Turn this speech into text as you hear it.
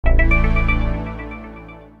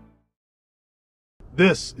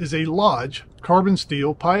This is a Lodge carbon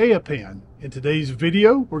steel paella pan. In today's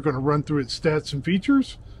video, we're going to run through its stats and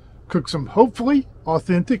features, cook some hopefully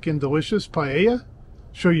authentic and delicious paella,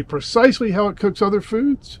 show you precisely how it cooks other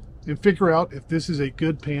foods, and figure out if this is a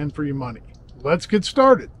good pan for your money. Let's get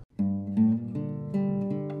started.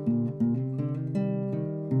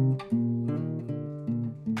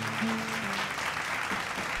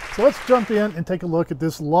 So let's jump in and take a look at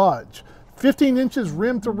this Lodge. 15 inches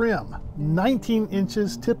rim to rim, 19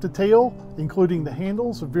 inches tip to tail, including the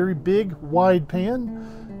handles, a very big, wide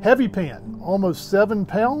pan. Heavy pan, almost 7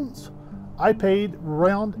 pounds. I paid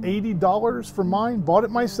around $80 for mine, bought it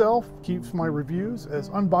myself, keeps my reviews as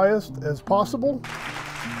unbiased as possible.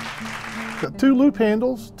 Got 2 loop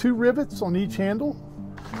handles, 2 rivets on each handle.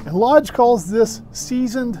 And Lodge calls this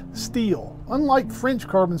seasoned steel. Unlike French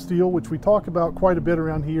carbon steel, which we talk about quite a bit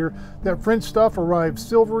around here, that French stuff arrives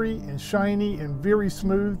silvery and shiny and very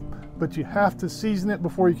smooth, but you have to season it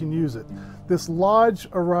before you can use it. This Lodge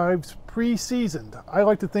arrives pre-seasoned. I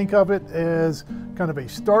like to think of it as kind of a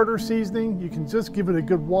starter seasoning. You can just give it a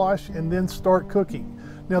good wash and then start cooking.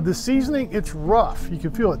 Now this seasoning, it's rough. You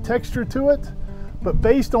can feel a texture to it, but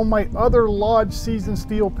based on my other Lodge seasoned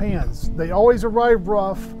steel pans, they always arrive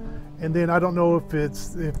rough. And then I don't know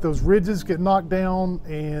if those ridges get knocked down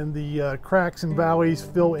and the cracks and valleys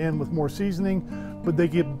fill in with more seasoning, but they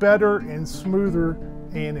get better and smoother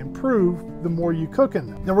and improve the more you cook in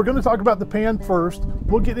them. Now we're going to talk about the pan first.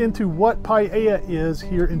 We'll get into what paella is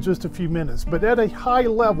here in just a few minutes, but at a high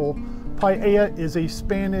level, paella is a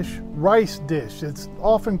Spanish rice dish. It's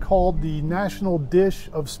often called the national dish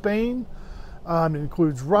of Spain. It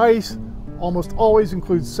includes rice, almost always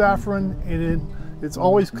includes saffron, and it's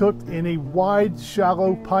always cooked in a wide,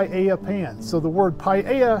 shallow paella pan. So the word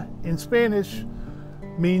paella in Spanish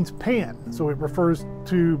means pan. So it refers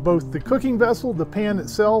to both the cooking vessel, the pan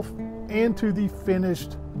itself, and to the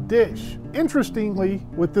finished dish. Interestingly,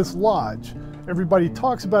 with this Lodge, everybody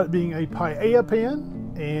talks about it being a paella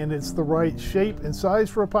pan, and it's the right shape and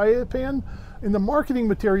size for a paella pan. In the marketing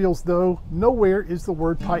materials though, nowhere is the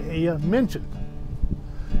word paella mentioned.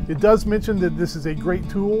 It does mention that this is a great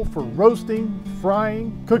tool for roasting,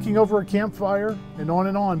 frying, cooking over a campfire, and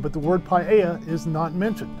on, but the word paella is not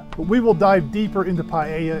mentioned. But we will dive deeper into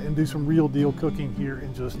paella and do some real deal cooking here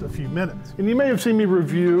in just a few minutes. And you may have seen me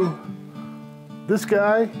review this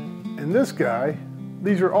guy and this guy.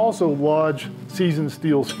 These are also Lodge seasoned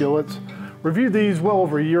steel skillets. Reviewed these well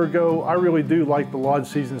over a year ago. I really do like the Lodge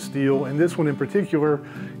seasoned steel, and this one in particular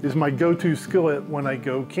is my go-to skillet when I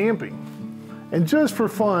go camping. And just for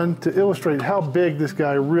fun, to illustrate how big this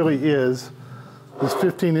guy really is, this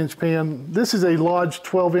 15-inch pan, this is a Lodge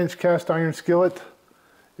 12-inch cast iron skillet.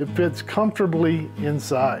 It fits comfortably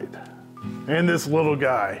inside. And this little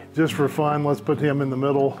guy, just for fun, let's put him in the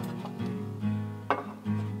middle.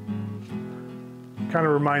 Kind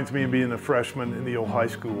of reminds me of being a freshman in the old high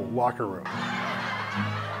school locker room.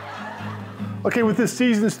 Okay, with this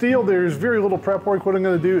seasoned steel, there's very little prep work. What I'm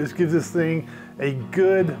going to do is give this thing a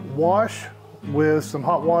good wash with some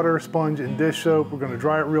hot water, sponge, and dish soap. We're going to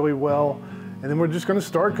dry it really well, and then we're just going to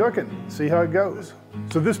start cooking, see how it goes.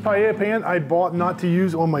 So this paella pan I bought not to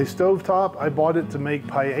use on my stovetop. I bought it to make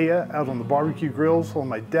paella out on the barbecue grills on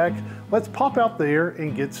my deck. Let's pop out there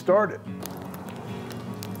and get started.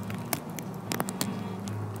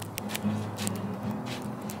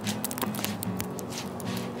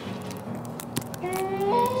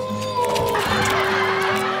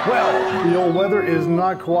 Well, the old weather is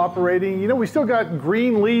not cooperating. You know, we still got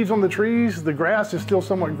green leaves on the trees. The grass is still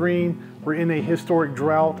somewhat green. We're in a historic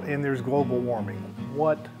drought and there's global warming.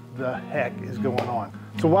 What the heck is going on?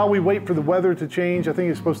 So while we wait for the weather to change, I think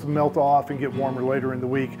it's supposed to melt off and get warmer later in the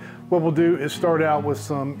week. What we'll do is start out with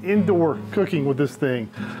some indoor cooking with this thing.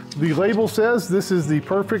 The label says this is the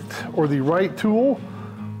perfect or the right tool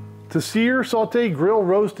to sear, saute, grill,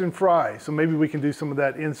 roast, and fry. So maybe we can do some of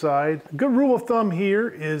that inside. A good rule of thumb here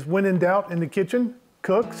is when in doubt in the kitchen,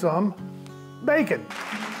 cook some bacon.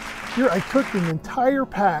 Here I cooked an entire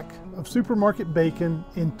pack of supermarket bacon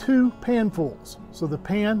in 2 panfuls, so the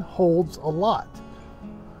pan holds a lot.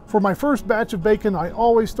 For my first batch of bacon, I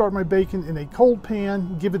always start my bacon in a cold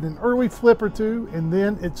pan, give it an early flip or 2, and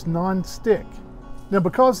then it's non-stick. Now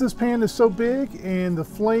because this pan is so big and the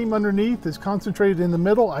flame underneath is concentrated in the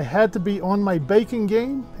middle, I had to be on my bacon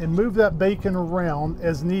game and move that bacon around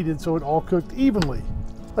as needed so it all cooked evenly.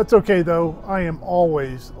 That's okay though, I am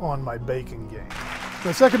always on my bacon game.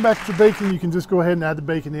 The second batch of bacon, you can just go ahead and add the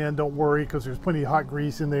bacon in, don't worry, because there's plenty of hot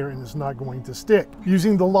grease in there and it's not going to stick.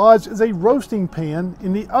 Using the Lodge as a roasting pan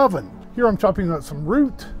in the oven. Here I'm chopping up some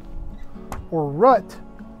root or rut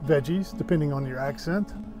veggies, depending on your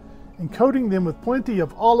accent. and coating them with plenty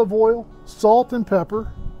of olive oil, salt and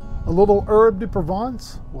pepper, a little herb de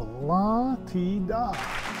Provence, voila ti da,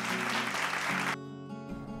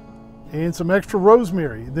 and some extra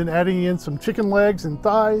rosemary. Then adding in some chicken legs and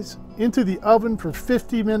thighs into the oven for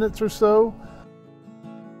 50 minutes or so.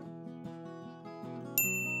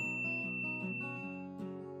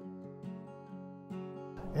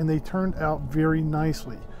 And they turned out very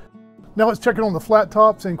nicely. Now let's check it on the flat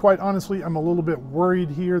tops, and quite honestly, I'm a little bit worried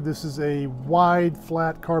here. This is a wide,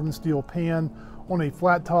 flat carbon steel pan on a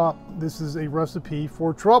flat top. This is a recipe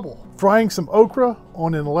for trouble. Frying some okra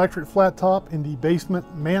on an electric flat top in the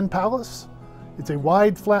basement man palace. It's a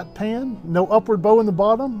wide, flat pan, no upward bow in the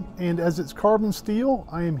bottom, and as it's carbon steel,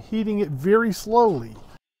 I am heating it very slowly.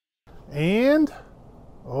 And,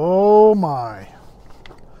 oh my,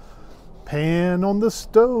 pan on the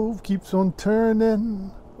stove keeps on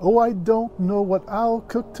turning. Oh, I don't know what I'll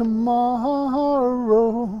cook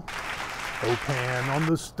tomorrow. Oh, pan on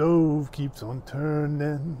the stove keeps on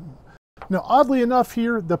turning. Now, oddly enough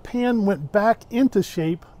here, the pan went back into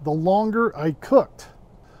shape the longer I cooked.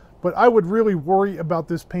 But I would really worry about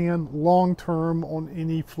this pan long term on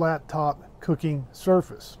any flat top cooking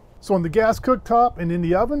surface. So on the gas cooktop and in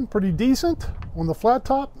the oven, pretty decent. On the flat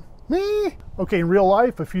top, meh. Okay, in real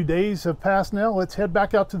life, a few days have passed now. Let's head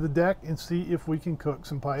back out to the deck and see if we can cook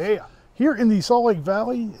some paella. Here in the Salt Lake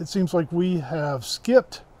Valley, it seems like we have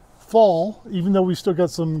skipped fall, even though we still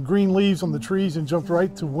got some green leaves on the trees, and jumped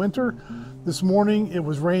right to winter. This morning it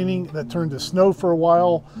was raining, that turned to snow for a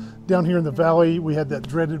while. Down here in the valley we had that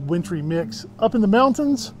dreaded wintry mix. Up in the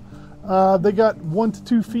mountains they got 1 to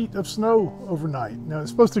 2 feet of snow overnight. Now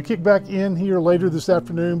it's supposed to kick back in here later this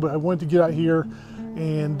afternoon, but I wanted to get out here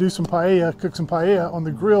and do some paella, cook some paella on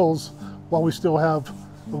the grills while we still have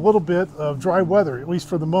a little bit of dry weather, at least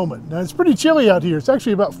for the moment. Now it's pretty chilly out here. It's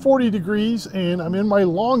actually about 40 degrees and I'm in my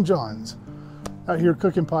long johns out here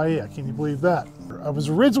cooking paella. Can you believe that? I was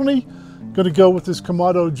originally going to go with this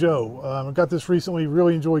Kamado Joe. I got this recently,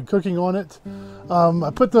 really enjoyed cooking on it. I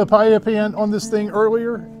put the paella pan on this thing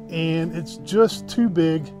earlier and it's just too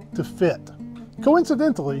big to fit.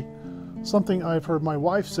 Coincidentally, something I've heard my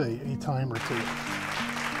wife say a time or two.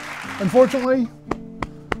 Unfortunately,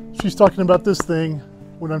 she's talking about this thing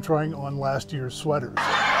when I'm trying on last year's sweaters.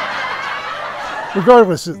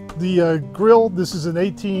 Regardless, the grill, this is an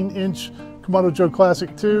 18-inch Kamado Joe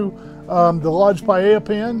Classic 2. The Lodge Paella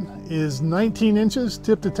pan is 19 inches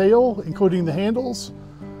tip to tail, including the handles,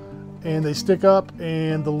 and they stick up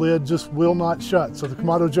and the lid just will not shut. So the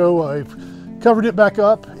Kamado Joe, I've covered it back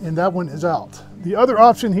up and that one is out. The other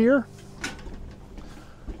option here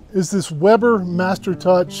is this Weber Master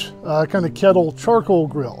Touch kind of kettle charcoal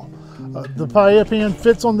grill. The paella pan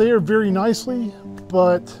fits on there very nicely,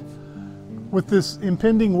 but with this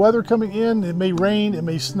impending weather coming in, it may rain, it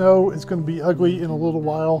may snow, it's going to be ugly in a little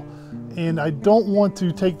while, and I don't want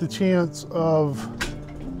to take the chance of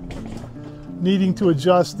needing to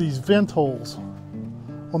adjust these vent holes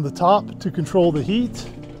on the top to control the heat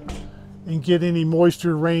and get any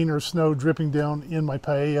moisture, rain, or snow dripping down in my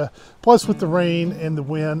paella. Plus with the rain and the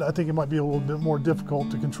wind, I think it might be a little bit more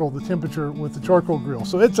difficult to control the temperature with the charcoal grill.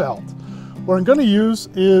 So it's out. What I'm going to use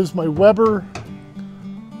is my Weber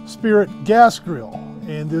Spirit gas grill.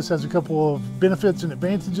 And this has a couple of benefits and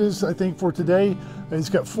advantages, I think, for today. It's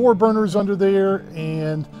got 4 burners under there,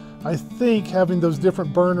 and I think having those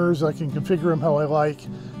different burners, I can configure them how I like.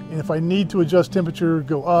 And if I need to adjust temperature,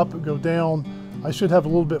 go up, go down, I should have a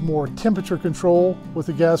little bit more temperature control with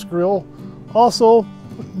the gas grill. Also,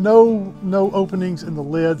 no openings in the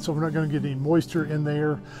lid, so we're not going to get any moisture in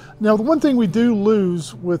there. Now, the one thing we do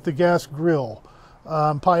lose with the gas grill,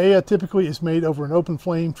 paella typically is made over an open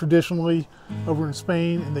flame traditionally over in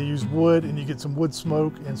Spain, and they use wood, and you get some wood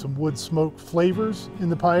smoke and some wood smoke flavors in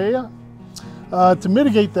the paella. To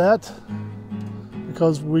mitigate that,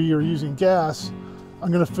 because we are using gas,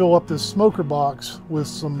 I'm going to fill up this smoker box with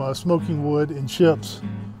some smoking wood and chips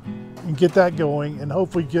and get that going, and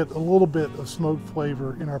hopefully get a little bit of smoked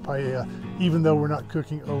flavor in our paella, even though we're not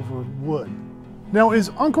cooking over wood. Now, is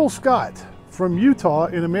Uncle Scott from Utah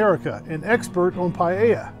in America an expert on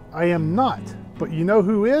paella? I am not, but you know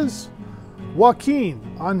who is? Joaquin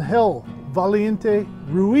Angel Valiente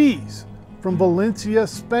Ruiz from Valencia,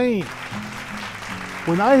 Spain.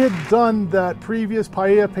 When I had done that previous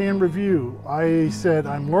paella pan review, I said,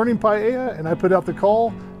 I'm learning paella, and I put out the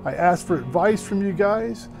call. I asked for advice from you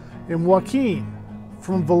guys, and Joaquin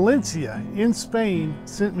from Valencia in Spain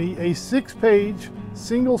sent me a 6-page,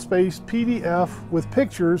 single-spaced PDF with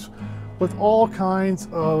pictures with all kinds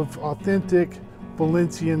of authentic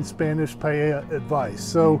Valencian Spanish paella advice.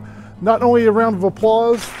 So Not only a round of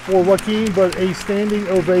applause for Joaquin, but a standing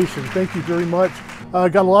ovation. Thank you very much.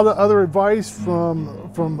 Got a lot of other advice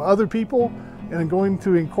from other people, and I'm going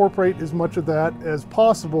to incorporate as much of that as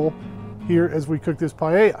possible here as we cook this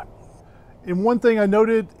paella. And one thing I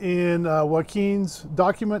noted in Joaquin's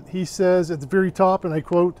document, he says at the very top, and I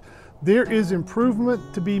quote, "There is improvement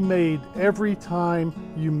to be made every time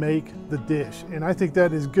you make the dish." And I think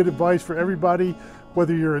that is good advice for everybody,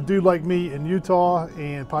 whether you're a dude like me in Utah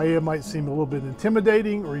and paella might seem a little bit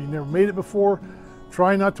intimidating or you never made it before.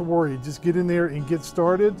 Try not to worry, just get in there and get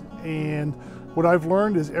started. And what I've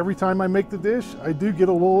learned is every time I make the dish, I do get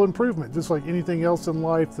a little improvement. Just like anything else in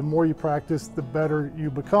life, the more you practice, the better you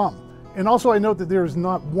become. And also I note that there is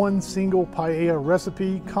not one single paella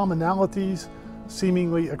recipe. Commonalities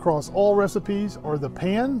seemingly across all recipes are the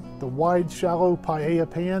pan, the wide, shallow paella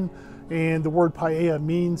pan, and the word paella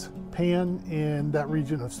means pan in that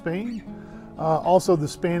region of Spain. Also the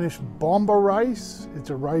Spanish bomba rice, it's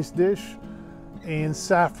a rice dish, and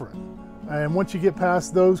saffron. And once you get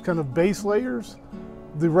past those kind of base layers,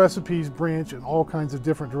 the recipes branch in all kinds of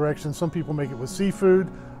different directions. Some people make it with seafood.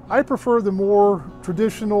 I prefer the more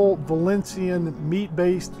traditional Valencian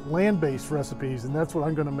meat-based, land-based recipes, and that's what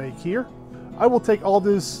I'm gonna make here. I will take all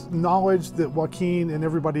this knowledge that Joaquin and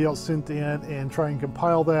everybody else sent in and try and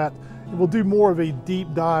compile that. And we'll do more of a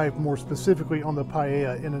deep dive, more specifically on the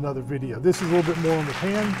paella in another video. This is a little bit more on the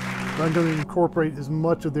pan, but I'm going to incorporate as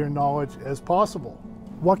much of their knowledge as possible.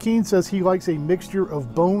 Joaquin says he likes a mixture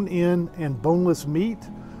of bone-in and boneless meat.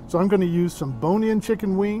 So I'm going to use some bone-in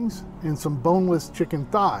chicken wings and some boneless chicken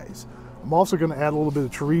thighs. I'm also going to add a little bit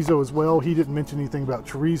of chorizo as well. He didn't mention anything about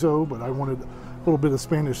chorizo, but I wanted a little bit of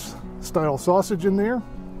Spanish style sausage in there.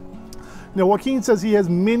 Now Joaquin says he has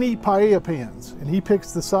many paella pans, and he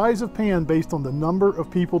picks the size of pan based on the number of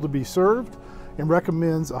people to be served, and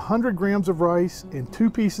recommends 100 grams of rice and 2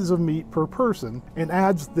 pieces of meat per person, and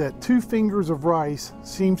adds that 2 fingers of rice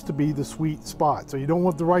seems to be the sweet spot. So you don't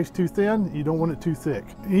want the rice too thin, you don't want it too thick.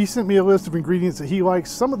 And he sent me a list of ingredients that he likes.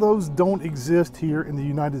 Some of those don't exist here in the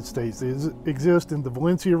United States. They exist in the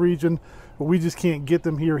Valencia region, but we just can't get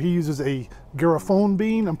them here. He uses a garrafón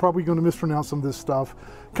bean. I'm probably going to mispronounce some of this stuff.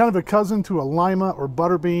 Kind of a cousin to a lima or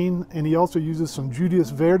butter bean, and he also uses some Judias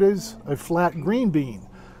verdes, a flat green bean.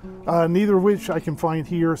 Neither of which I can find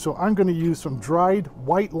here, so I'm going to use some dried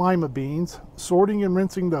white lima beans, sorting and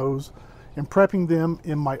rinsing those, and prepping them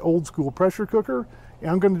in my old school pressure cooker. And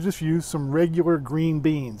I'm going to just use some regular green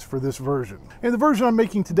beans for this version. And the version I'm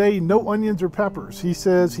making today, no onions or peppers. He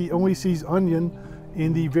says he only sees onion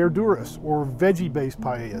in the verduras or veggie-based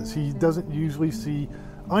paellas. He doesn't usually see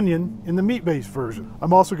onion in the meat-based version.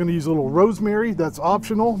 I'm also going to use a little rosemary. That's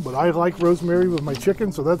optional, but I like rosemary with my chicken,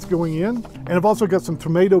 so that's going in. And I've also got some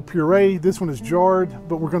tomato puree. This one is jarred,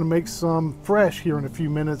 but we're going to make some fresh here in a few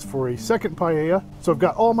minutes for a second paella. So I've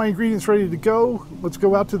got all my ingredients ready to go. Let's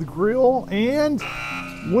go out to the grill, and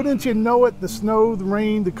wouldn't you know it, the snow, the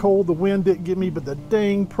rain, the cold, the wind didn't get me, but the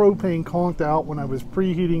dang propane conked out when I was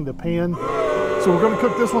preheating the pan. So we're going to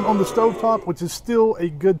cook this one on the stovetop, which is still a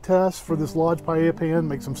good test for this large paella pan.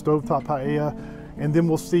 Make some stovetop paella, and then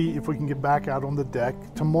we'll see if we can get back out on the deck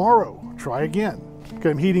tomorrow. Try again. Okay,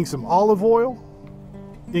 I'm heating some olive oil.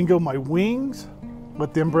 In go my wings.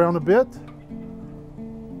 Let them brown a bit.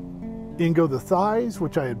 In go the thighs,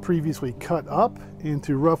 which I had previously cut up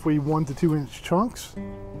into roughly 1 to 2 inch chunks.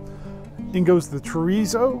 In goes the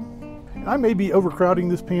chorizo. I may be overcrowding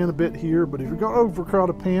this pan a bit here, but if you're going to overcrowd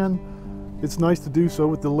a pan, it's nice to do so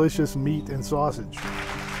with delicious meat and sausage.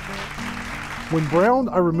 When browned,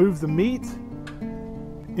 I remove the meat.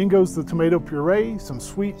 In goes the tomato puree, some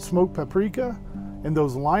sweet smoked paprika, and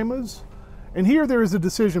those limas. And here there is a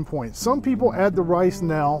decision point. Some people add the rice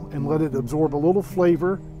now and let it absorb a little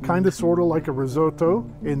flavor, kind of sort of like a risotto,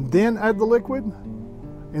 and then add the liquid.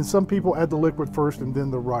 And some people add the liquid first and then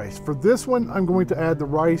the rice. For this one, I'm going to add the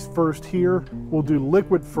rice first here. We'll do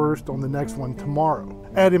liquid first on the next one tomorrow.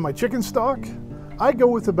 Add in my chicken stock. I go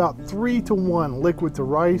with about 3 to 1 liquid to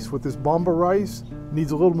rice with this bomba rice.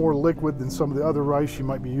 Needs a little more liquid than some of the other rice you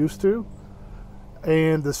might be used to.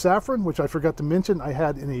 And the saffron, which I forgot to mention, I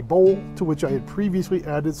had in a bowl to which I had previously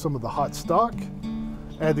added some of the hot stock.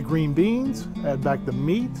 Add the green beans, add back the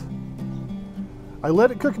meat. I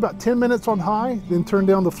let it cook about 10 minutes on high, then turn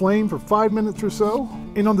down the flame for 5 minutes or so.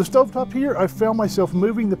 And on the stovetop here, I found myself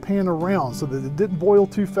moving the pan around so that it didn't boil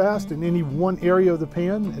too fast in any one area of the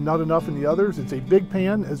pan and not enough in the others. It's a big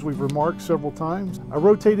pan, as we've remarked several times. I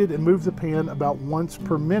rotated and moved the pan about once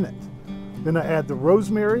per minute. Then I add the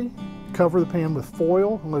rosemary, cover the pan with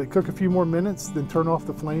foil, and let it cook a few more minutes, then turn off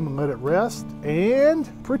the flame and let it rest. And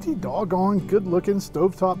pretty doggone good looking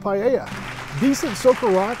stovetop paella. Decent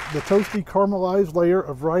socarrat, the toasty caramelized layer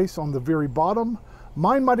of rice on the very bottom.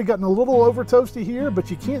 Mine might have gotten a little over toasty here,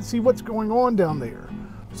 but you can't see what's going on down there.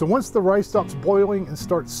 So once the rice stops boiling and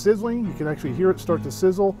starts sizzling, you can actually hear it start to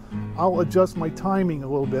sizzle. I'll adjust my timing a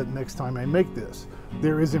little bit next time I make this.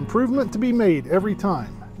 There is improvement to be made every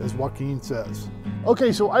time, as Joaquin says.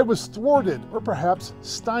 Okay, so I was thwarted, or perhaps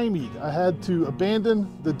stymied. I had to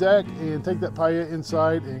abandon the deck and take that paella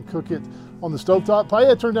inside and cook it on the stovetop.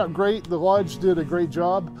 Paella turned out great. The lodge did a great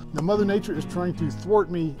job. Now Mother Nature is trying to thwart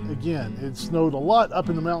me again. It snowed a lot up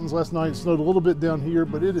in the mountains last night. It snowed a little bit down here,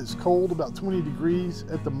 but it is cold, about 20 degrees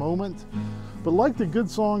at the moment. But like the good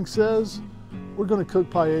song says, we're gonna cook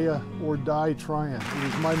paella or die trying. It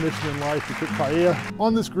is my mission in life to cook paella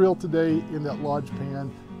on this grill today in that lodge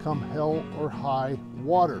pan, come hell or high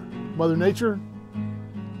water. Mother Nature,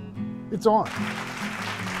 it's on.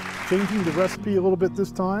 Changing the recipe a little bit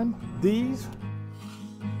this time. These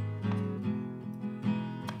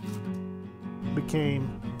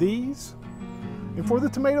became these. And for the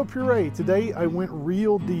tomato puree, today I went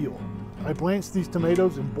real deal. I blanched these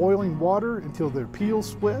tomatoes in boiling water until their peels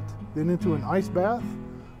split, then into an ice bath.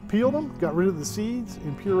 Peeled them, got rid of the seeds,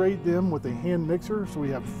 and pureed them with a hand mixer so we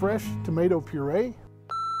have fresh tomato puree.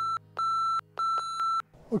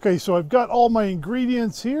 Okay, so I've got all my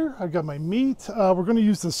ingredients here. I've got my meat. We're gonna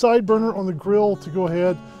use the side burner on the grill to go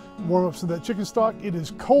ahead and warm up some of that chicken stock. It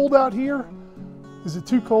is cold out here. Is it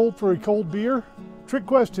too cold for a cold beer? Trick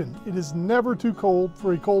question. It is never too cold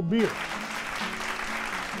for a cold beer.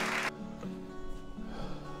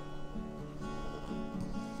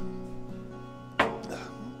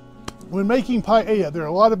 When making paella, there are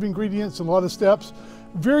a lot of ingredients and a lot of steps.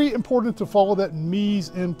 Very important to follow that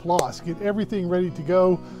mise en place. Get everything ready to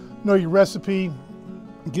go, know your recipe,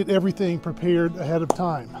 get everything prepared ahead of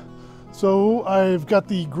time. So I've got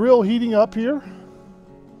the grill heating up here.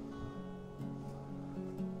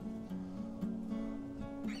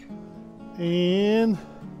 And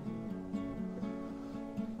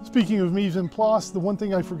speaking of mise en place, the one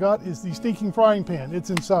thing I forgot is the stinking frying pan. It's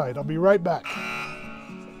inside. I'll be right back.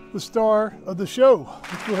 The star of the show.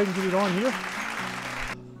 Let's go ahead and get it on here.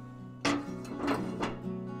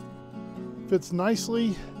 Fits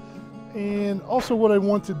nicely. And also what I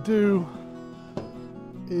want to do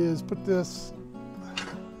is put this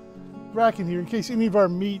rack in here in case any of our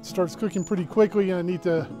meat starts cooking pretty quickly and I need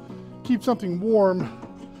to keep something warm.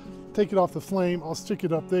 Take it off the flame. I'll stick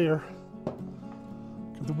it up there.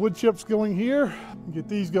 Get the wood chips going here. Get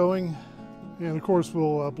these going. And of course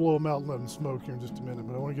we'll blow them out and let them smoke here in just a minute,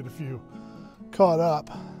 but I want to get a few caught up.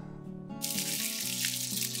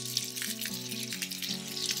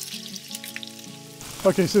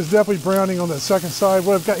 Okay, so it's definitely browning on that second side.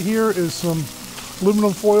 What I've got here is some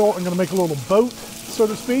aluminum foil. I'm going to make a little boat, so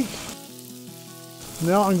to speak.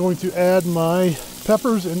 Now I'm going to add my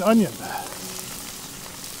peppers and onion.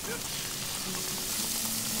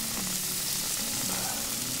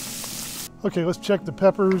 Okay, let's check the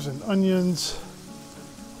peppers and onions.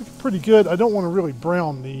 Looking pretty good. I don't want to really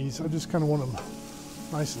brown these. I just kind of want them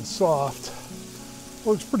nice and soft.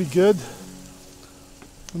 Looks pretty good.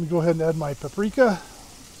 Let me go ahead and add my paprika,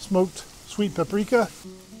 smoked sweet paprika,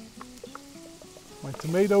 my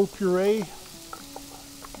tomato puree,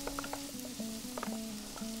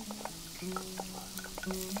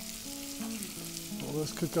 let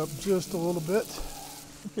this cook up just a little bit.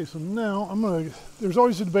 Okay, so now there's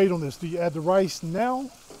always a debate on this. Do you add the rice now,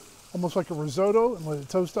 almost like a risotto, and let it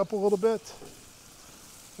toast up a little bit?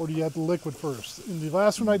 Or do you add the liquid first? In the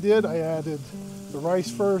last one I did, I added the rice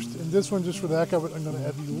first, and this one, just for the heck of it, I'm going to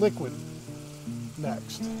add the liquid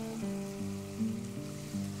next.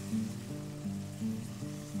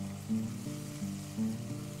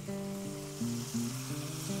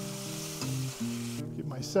 Get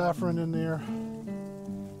my saffron in there.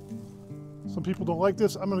 Some people don't like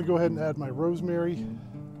this. I'm going to go ahead and add my rosemary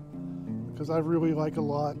because I really like a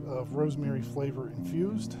lot of rosemary flavor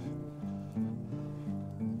infused.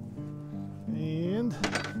 And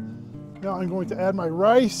now I'm going to add my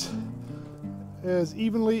rice as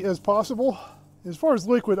evenly as possible. As far as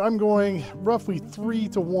liquid, I'm going roughly 3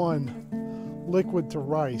 to 1 liquid to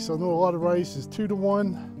rice. I know a lot of rice is 2 to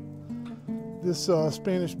 1. This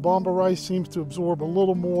Spanish bomba rice seems to absorb a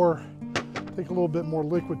little more, take a little bit more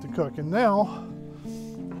liquid to cook. And now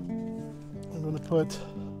I'm going to put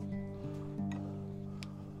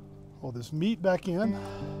all this meat back in.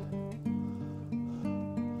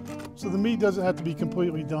 So the meat doesn't have to be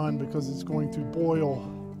completely done because it's going to boil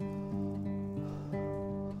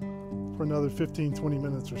for another 15-20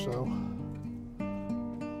 minutes or so.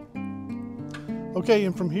 Okay,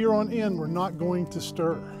 and from here on in, we're not going to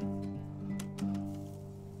stir.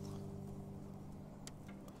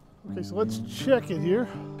 Okay, so let's check it here.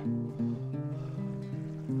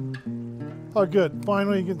 Oh, good.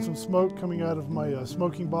 Finally getting some smoke coming out of my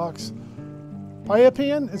smoking box. Paella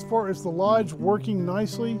pan, as far as the lodge, working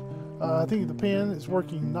nicely. I think the pan is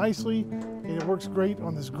working nicely, and it works great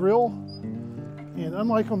on this grill. And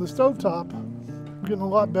unlike on the stovetop, we're getting a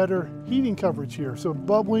lot better heating coverage here. So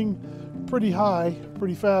bubbling pretty high,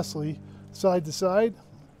 pretty fastly, side to side,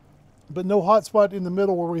 but no hot spot in the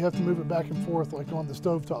middle where we have to move it back and forth like on the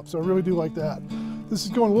stovetop. So I really do like that. This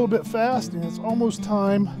is going a little bit fast, and it's almost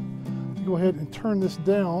time to go ahead and turn this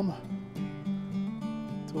down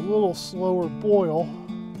to a little slower boil.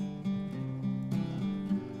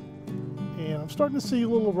 And I'm starting to see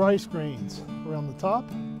little rice grains around the top.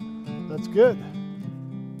 That's good.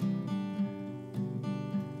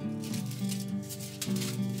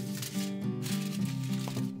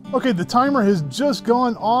 Okay, the timer has just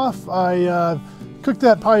gone off. I cooked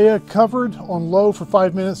that paella covered on low for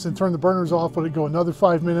 5 minutes and turned the burners off, let it go another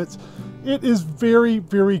 5 minutes. It is very,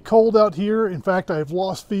 very cold out here. In fact, I have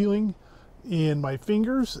lost feeling in my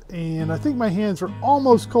fingers, and I think my hands are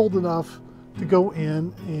almost cold enough to go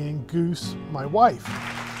in and goose my wife.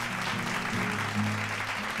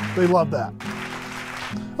 They love that.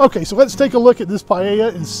 Okay, so let's take a look at this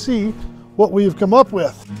paella and see what we have come up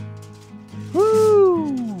with. Woo!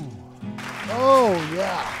 Oh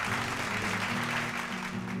yeah,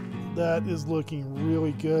 that is looking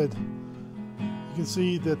really good. You can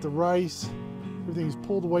see that the rice, everything is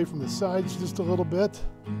pulled away from the sides just a little bit.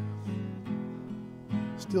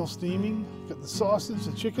 Still steaming. Got the sausage,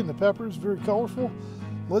 the chicken, the peppers, very colorful.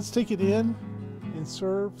 Let's take it in and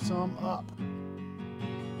serve some up.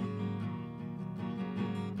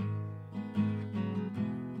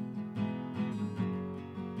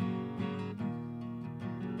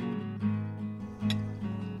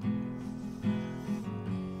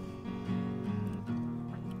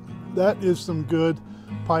 That is some good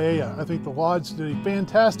paella. I think the Lodge did a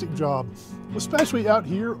fantastic job, especially out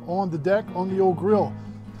here on the deck on the old grill.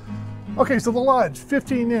 Okay, so the Lodge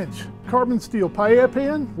 15-inch carbon steel paella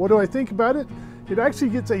pan. What do I think about it? It actually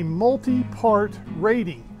gets a multi-part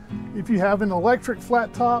rating. If you have an electric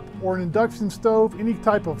flat top or an induction stove, any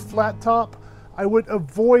type of flat top, I would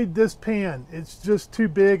avoid this pan. It's just too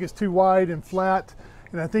big, it's too wide and flat,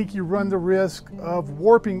 and I think you run the risk of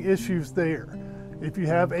warping issues there. If you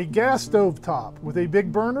have a gas stove top with a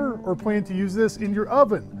big burner or plan to use this in your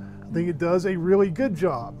oven, I think it does a really good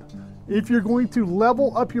job. If you're going to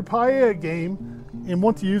level up your paella game and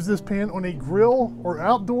want to use this pan on a grill or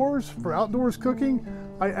outdoors for outdoors cooking,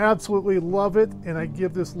 I absolutely love it, and I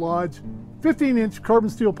give this Lodge 15-inch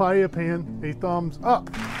carbon steel paella pan a thumbs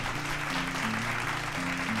up.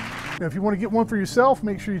 Now, if you want to get one for yourself,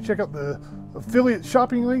 make sure you check out the affiliate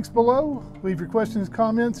shopping links below. Leave your questions,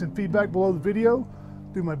 comments, and feedback below the video.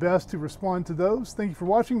 Do my best to respond to those. Thank you for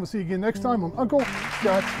watching. We'll see you again next time on Uncle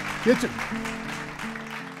Scott's Kitchen.